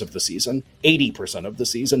 3/4 of the season, 80% of the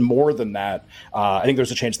season, more than that? I think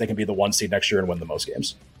there's a chance they can be the 1 seed next year and win the most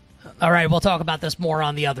games. All right, we'll talk about this more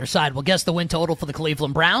on the other side. We'll guess the win total for the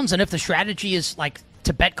Cleveland Browns, and if the strategy is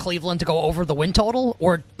to bet Cleveland to go over the win total,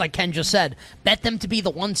 or like Ken just said, bet them to be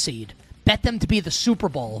the 1 seed, bet them to be the Super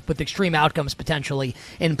Bowl with extreme outcomes potentially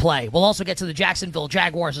in play. We'll also get to the Jacksonville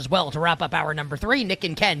Jaguars as well to wrap up hour number 3. Nick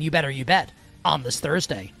and Ken, You Better You Bet, on this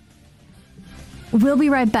Thursday. We'll be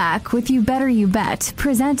right back with You Better You Bet,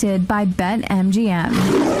 presented by BetMGM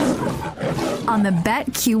on the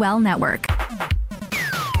BetQL network.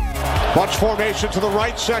 Bunch formation to the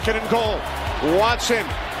right, 2nd and goal. Watson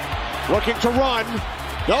looking to run.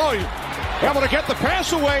 Able to get the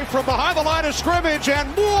pass away from behind the line of scrimmage,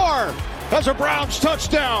 and more as a Browns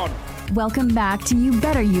touchdown. Welcome back to You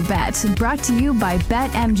Better You Bet, brought to you by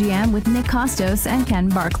BetMGM with Nick Costos and Ken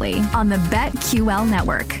Barkley on the BetQL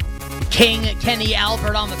network. King Kenny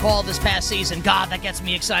Albert on the call this past season. God, that gets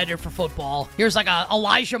me excited for football. Here's like a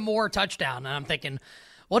Elijah Moore touchdown, and I'm thinking,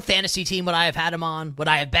 what fantasy team would I have had him on? Would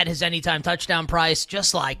I have bet his anytime touchdown price?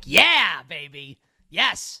 Just yeah, baby.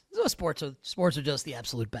 Yes. Sports are just the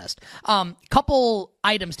absolute best. Couple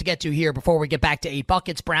items to get to here before we get back to 8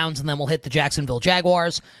 Buckets, Browns, and then we'll hit the Jacksonville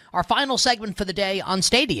Jaguars. Our final segment for the day on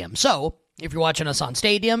Stadium. So if you're watching us on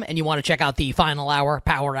Stadium and you want to check out the final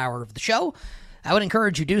power hour of the show, I would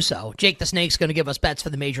encourage you to do so. Jake the Snake's going to give us bets for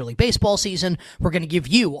the Major League Baseball season. We're going to give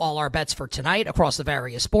you all our bets for tonight across the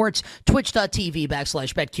various sports.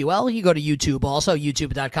 Twitch.tv/BetQL. You go to YouTube also,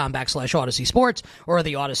 youtube.com/Odyssey Sports, or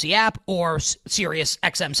the Odyssey app, or Sirius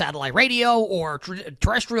XM satellite radio, or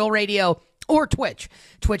terrestrial radio, or Twitch.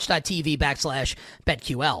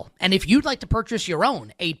 Twitch.tv/BetQL. And if you'd like to purchase your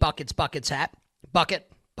own 8 Buckets hat, bucket,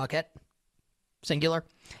 singular,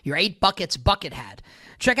 your 8 Buckets bucket hat,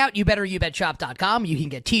 check out youbetteryouBetShop.com. You can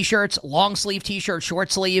get t-shirts, long sleeve t-shirts,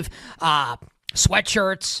 short sleeve,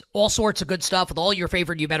 sweatshirts, all sorts of good stuff with all your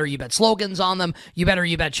favorite You Better You Bet slogans on them.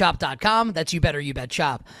 youbetteryouBetShop.com. That's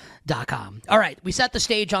youbetteryouBetShop.com. All right, we set the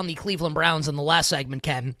stage on the Cleveland Browns in the last segment,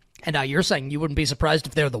 Ken, and you're saying you wouldn't be surprised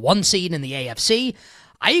if they're the 1 seed in the AFC.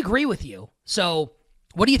 I agree with you. So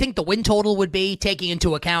what do you think the win total would be, taking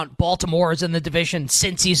into account Baltimore's in the division,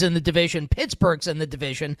 Cincy's in the division, Pittsburgh's in the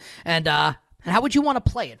division, and how would you want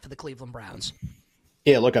to play it for the Cleveland Browns?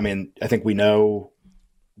 Yeah, look, I mean, I think we know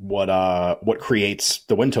what creates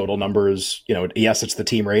the win total numbers. Yes, it's the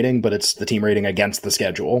team rating, but it's the team rating against the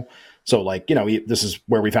schedule. So, this is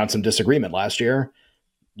where we found some disagreement last year.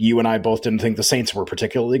 You and I both didn't think the Saints were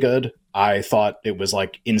particularly good. I thought it was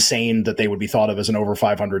insane that they would be thought of as an over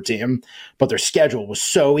 500 team, but their schedule was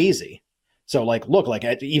so easy. So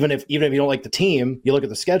even if you don't like the team, you look at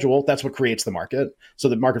the schedule, that's what creates the market. So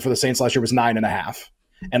the market for the Saints last year was 9.5.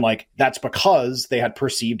 And that's because they had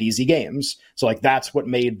perceived easy games. So that's what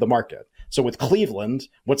made the market. So with Cleveland,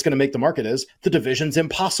 what's going to make the market is the division's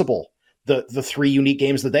impossible. The 3 unique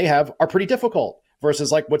games that they have are pretty difficult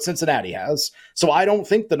versus like what Cincinnati has. So I don't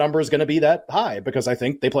think the number is going to be that high because I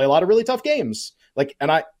think they play a lot of really tough games. Like,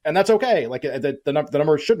 and that's okay. Like the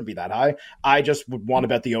number shouldn't be that high. I just would want to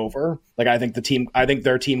bet the over. Like, I think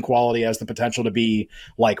their team quality has the potential to be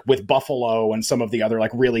like with Buffalo and some of the other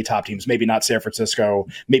like really top teams, maybe not San Francisco,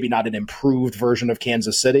 maybe not an improved version of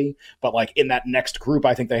Kansas City, but like in that next group,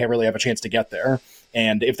 I think they really have a chance to get there.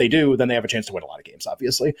 And if they do, then they have a chance to win a lot of games,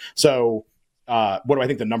 obviously. So what do I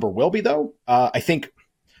think the number will be, though? I think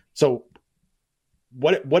so.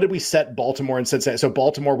 What did we set Baltimore and Cincinnati? So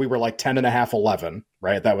Baltimore, we were like 10.5, 11,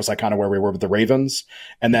 right? That was like kind of where we were with the Ravens.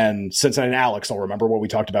 And then Cincinnati and Alex will remember what we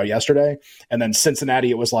talked about yesterday. And then Cincinnati,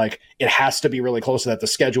 it was like, it has to be really close to that. The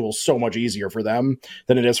schedule is so much easier for them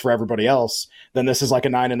than it is for everybody else. Then this is like a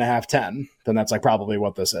 9.5, 10. Then that's like probably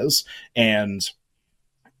what this is. And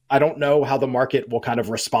I don't know how the market will kind of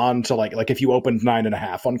respond to like if you opened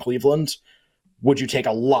 9.5 on Cleveland, would you take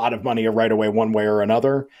a lot of money right away one way or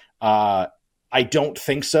another? I don't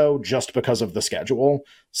think so, just because of the schedule.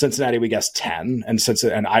 Cincinnati, we guess 10,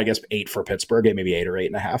 and I guess 8 for Pittsburgh, maybe 8 or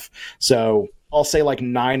 8.5. So I'll say like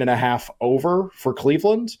 9.5 over for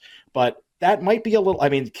Cleveland, but that might be a little. I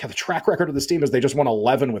mean, the track record of this team is they just won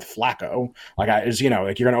 11 with Flacco. Like you're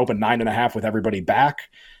going to open 9.5 with everybody back.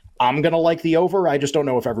 I'm going to like the over. I just don't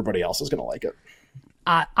know if everybody else is going to like it.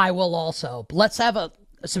 I will also. Let's have a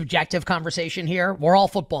subjective conversation here. We're all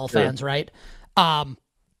football fans, right?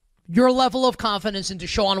 Your level of confidence into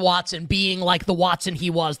Deshaun Watson being like the Watson he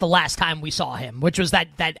was the last time we saw him, which was that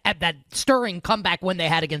stirring comeback win they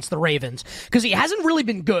had against the Ravens, because he hasn't really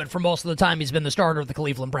been good for most of the time he's been the starter of the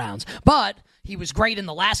Cleveland Browns, but he was great in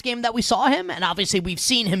the last game that we saw him, and obviously we've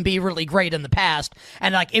seen him be really great in the past.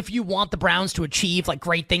 And like, if you want the Browns to achieve like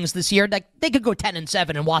great things this year, like they could go 10-7,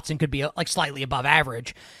 and Watson could be like slightly above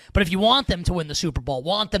average. But if you want them to win the Super Bowl,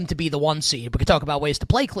 want them to be the 1 seed, we could talk about ways to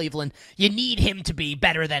play Cleveland, you need him to be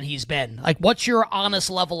better than he's been. Like, what's your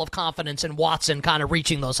honest level of confidence in Watson kind of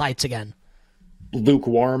reaching those heights again?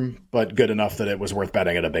 Lukewarm, but good enough that it was worth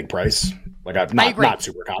betting at a big price. Like, I'm not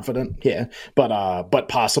super confident, but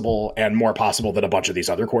possible, and more possible that a bunch of these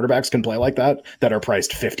other quarterbacks can play like that are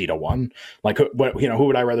priced 50-1. Like, who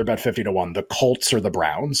would I rather bet 50-1? The Colts or the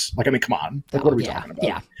Browns? Like, I mean, come on, like, what are we talking about?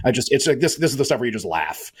 Yeah, it's like this is the stuff where you just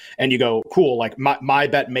laugh and you go, cool. Like, my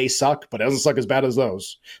bet may suck, but it doesn't suck as bad as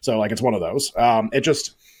those. So like, it's one of those. It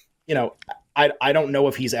just, I don't know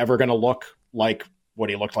if he's ever going to look like what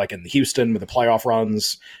he looked like in Houston with the playoff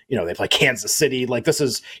runs. They play Kansas City. Like, this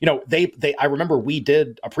is, I remember we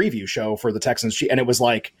did a preview show for the Texans, and it was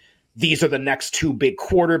like, these are the next 2 big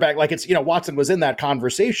quarterback. Like, it's, Watson was in that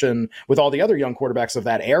conversation with all the other young quarterbacks of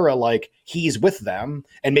that era. Like, he's with them,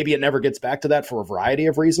 and maybe it never gets back to that for a variety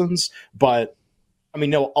of reasons. But I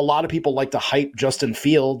mean, a lot of people like to hype Justin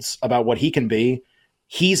Fields about what he can be.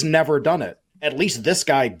 He's never done it. At least this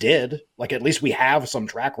guy did. Like, at least we have some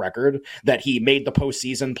track record that he made the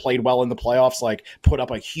postseason, played well in the playoffs, like put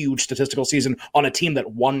up a huge statistical season on a team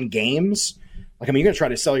that won games. Like, I mean, you're going to try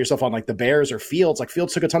to sell yourself on like the Bears or Fields. Like,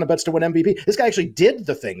 Fields took a ton of bets to win MVP. This guy actually did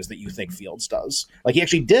the things that you think Fields does. Like, he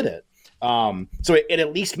actually did it. So it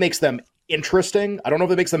at least makes them interesting. I don't know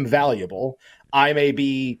if it makes them valuable. I may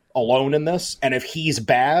be alone in this. And if he's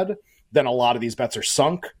bad, then a lot of these bets are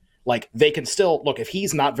sunk. Like, they can still look, if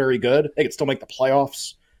he's not very good, they can still make the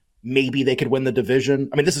playoffs. Maybe they could win the division.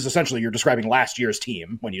 I mean, this is essentially, you're describing last year's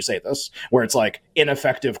team when you say this, where it's like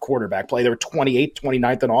ineffective quarterback play. They were 28th,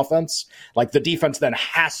 29th in offense. Like, the defense then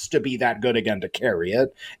has to be that good again to carry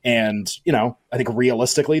it. And, I think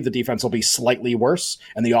realistically, the defense will be slightly worse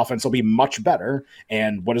and the offense will be much better.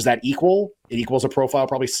 And what does that equal? It equals a profile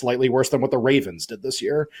probably slightly worse than what the Ravens did this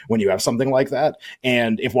year when you have something like that.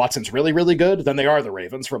 And if Watson's really, really good, then they are the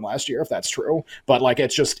Ravens from last year, if that's true. But like,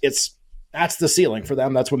 that's the ceiling for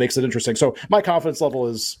them. That's what makes it interesting. So my confidence level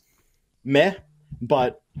is meh,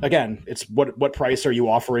 but again, it's what price are you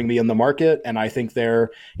offering me in the market? And I think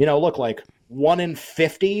they're, look, like 1 in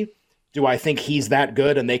 50. Do I think he's that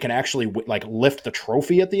good and they can actually like lift the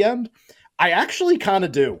trophy at the end? I actually kind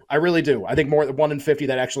of do. I really do. I think more than 1 in 50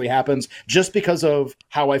 that actually happens, just because of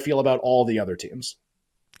how I feel about all the other teams.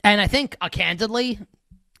 And I think, candidly,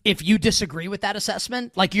 if you disagree with that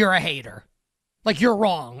assessment, like, you're a hater. Like, you're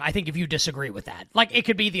wrong, I think, if you disagree with that. Like, it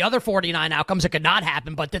could be the other 49 outcomes. It could not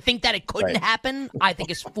happen. But to think that it couldn't happen, I think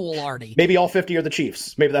is foolhardy. Maybe all 50 are the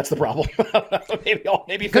Chiefs. Maybe that's the problem.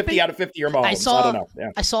 maybe 50 out of 50 are Mahomes. I don't know. Yeah.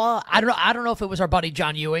 I don't know if it was our buddy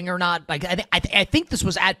John Ewing or not. Like, I think this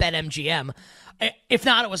was at BetMGM. if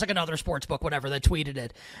not, it was like another sports book, whatever, that tweeted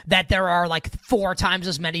it, that there are like 4 times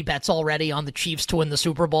as many bets already on the Chiefs to win the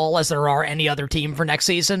Super Bowl as there are any other team for next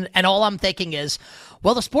season. And all I'm thinking is,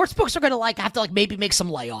 well, the sports books are going to have to maybe make some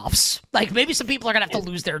layoffs. Like maybe some people are going to have to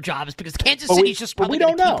lose their jobs because Kansas City's just probably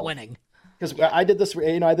going to keep winning. Because I did this, I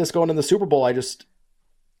did this going in the Super Bowl. You just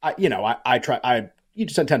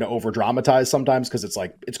tend to over dramatize sometimes because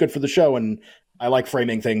it's good for the show. And I like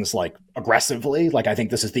framing things like aggressively. Like I think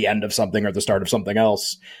this is the end of something or the start of something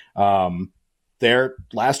else. Their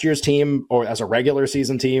last year's team, or as a regular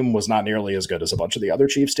season team, was not nearly as good as a bunch of the other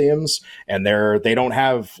Chiefs teams. And they don't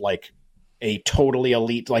have a totally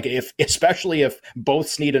elite, especially if both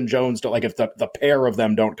Snead and Jones don't, if the pair of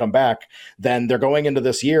them don't come back, then they're going into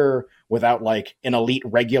this year without an elite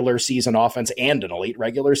regular season offense and an elite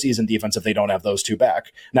regular season defense if they don't have those two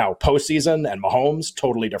back. Now, postseason and Mahomes,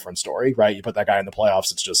 totally different story, right? You put that guy in the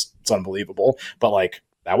playoffs, it's unbelievable. But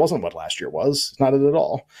that wasn't what last year was. Not it at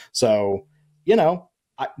all. So,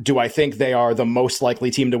 do I think they are the most likely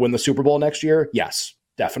team to win the Super Bowl next year? Yes.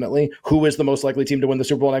 Definitely. Who is the most likely team to win the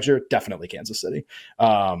Super Bowl next year? Definitely Kansas City.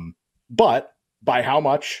 But by how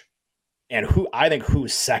much, and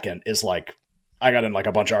who's second is I got in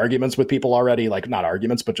a bunch of arguments with people already, not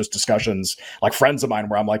arguments, but just discussions, friends of mine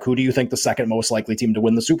where I'm like, who do you think the second most likely team to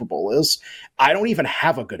win the Super Bowl is? I don't even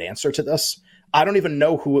have a good answer to this. I don't even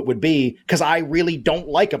know who it would be because I really don't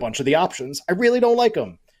like a bunch of the options. I really don't like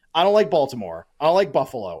them. I don't like Baltimore. I don't like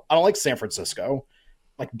Buffalo. I don't like San Francisco.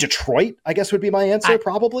 Detroit, I guess, would be my answer,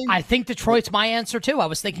 probably. I think Detroit's my answer, too. I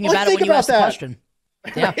was thinking about it when you asked the question.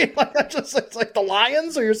 Yeah. Right? It's like the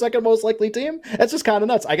Lions are your second most likely team? That's just kind of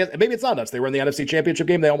nuts. I guess maybe it's not nuts. They were in the NFC Championship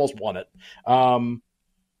game. They almost won it.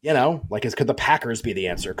 Could the Packers be the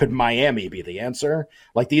answer? Could Miami be the answer?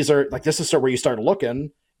 This is where you start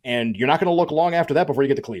looking, and you're not going to look long after that before you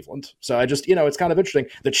get to Cleveland. So I just, it's kind of interesting.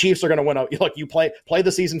 The Chiefs are going to win. You play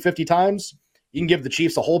the season 50 times. You can give the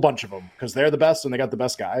Chiefs a whole bunch of them because they're the best and they got the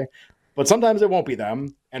best guy. But sometimes it won't be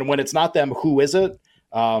them. And when it's not them, who is it?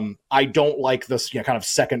 I don't like this kind of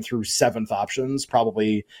 2nd through 7th options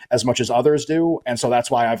probably as much as others do. And so that's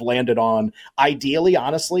why I've landed on, ideally,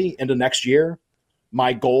 honestly, into next year,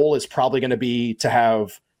 my goal is probably going to be to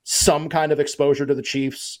have some kind of exposure to the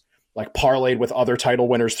Chiefs, parlayed with other title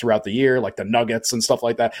winners throughout the year, like the Nuggets and stuff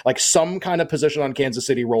like that. Some kind of position on Kansas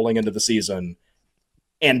City rolling into the season.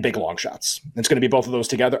 And big long shots. It's going to be both of those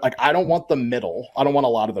together. I don't want the middle. I don't want a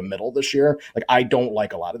lot of the middle this year. I don't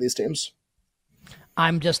like a lot of these teams.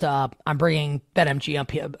 I'm just I'm bringing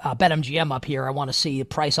BetMGM up here. I want to see a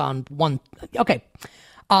price on one. Okay,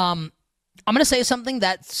 I'm going to say something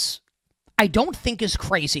that's I don't think is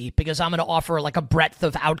crazy because I'm going to offer a breadth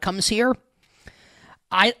of outcomes here.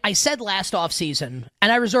 I said last offseason,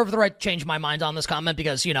 and I reserve the right to change my mind on this comment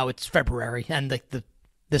because it's February and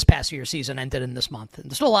this past year's season ended in this month. And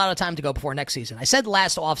there's still a lot of time to go before next season. I said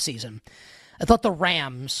last offseason, I thought the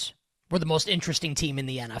Rams were the most interesting team in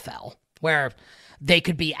the NFL, where they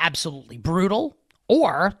could be absolutely brutal,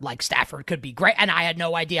 or Stafford could be great. And I had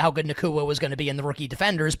no idea how good Nakua was going to be in the rookie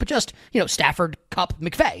defenders, but just, Stafford, Kupp,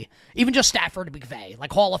 McVay. Even just Stafford, McVay.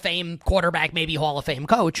 Hall of Fame quarterback, maybe Hall of Fame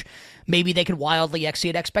coach. Maybe they could wildly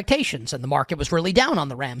exceed expectations, and the market was really down on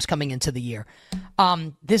the Rams coming into the year.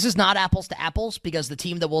 This is not apples to apples, because the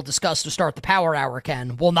team that we'll discuss to start the Power Hour,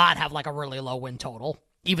 Ken, will not have a really low win total,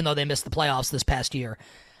 even though they missed the playoffs this past year.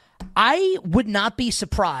 I would not be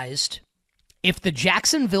surprised if the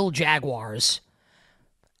Jacksonville Jaguars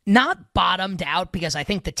not bottomed out, because I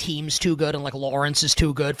think the team's too good and Lawrence is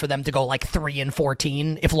too good for them to go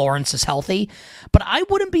 3-14 if Lawrence is healthy. But I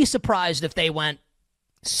wouldn't be surprised if they went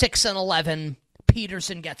 6-11,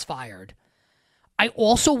 Peterson gets fired. I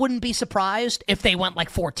also wouldn't be surprised if they went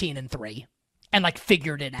 14-3 and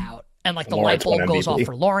figured it out. And the light bulb goes off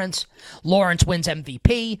for Lawrence. Lawrence wins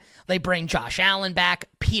MVP. They bring Josh Allen back.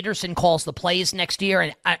 Peterson calls the plays next year.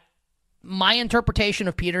 And my interpretation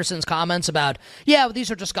of Peterson's comments about,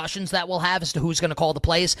 these are discussions that we'll have as to who's going to call the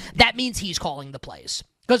plays, that means he's calling the plays.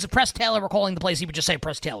 Because if Press Taylor were calling the plays, he would just say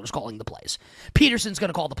Press Taylor's calling the plays. Peterson's going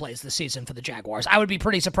to call the plays this season for the Jaguars. I would be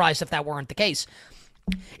pretty surprised if that weren't the case.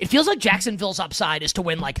 It feels like Jacksonville's upside is to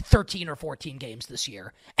win 13 or 14 games this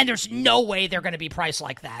year. And there's no way they're going to be priced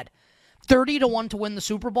like that. 30-1 to win the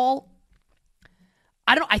Super Bowl?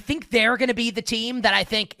 I think they're going to be the team that I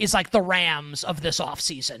think is the Rams of this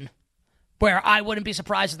offseason, where I wouldn't be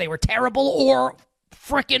surprised if they were terrible or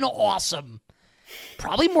freaking awesome.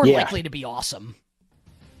 Probably more likely to be awesome.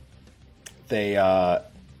 They,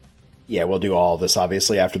 we'll do all this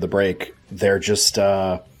obviously after the break. They're just,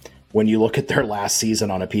 when you look at their last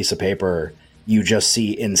season on a piece of paper, you just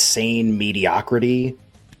see insane mediocrity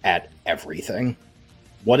at everything.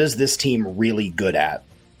 What is this team really good at?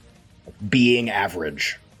 Being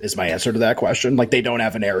average is my answer to that question. Like, they don't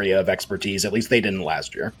have an area of expertise. At least they didn't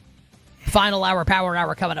last year. Final hour, power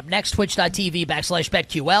hour coming up next.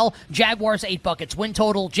 Twitch.tv/BetQL. Jaguars 8 buckets win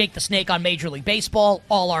total. Jake the Snake on Major League Baseball.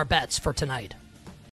 All our bets for tonight.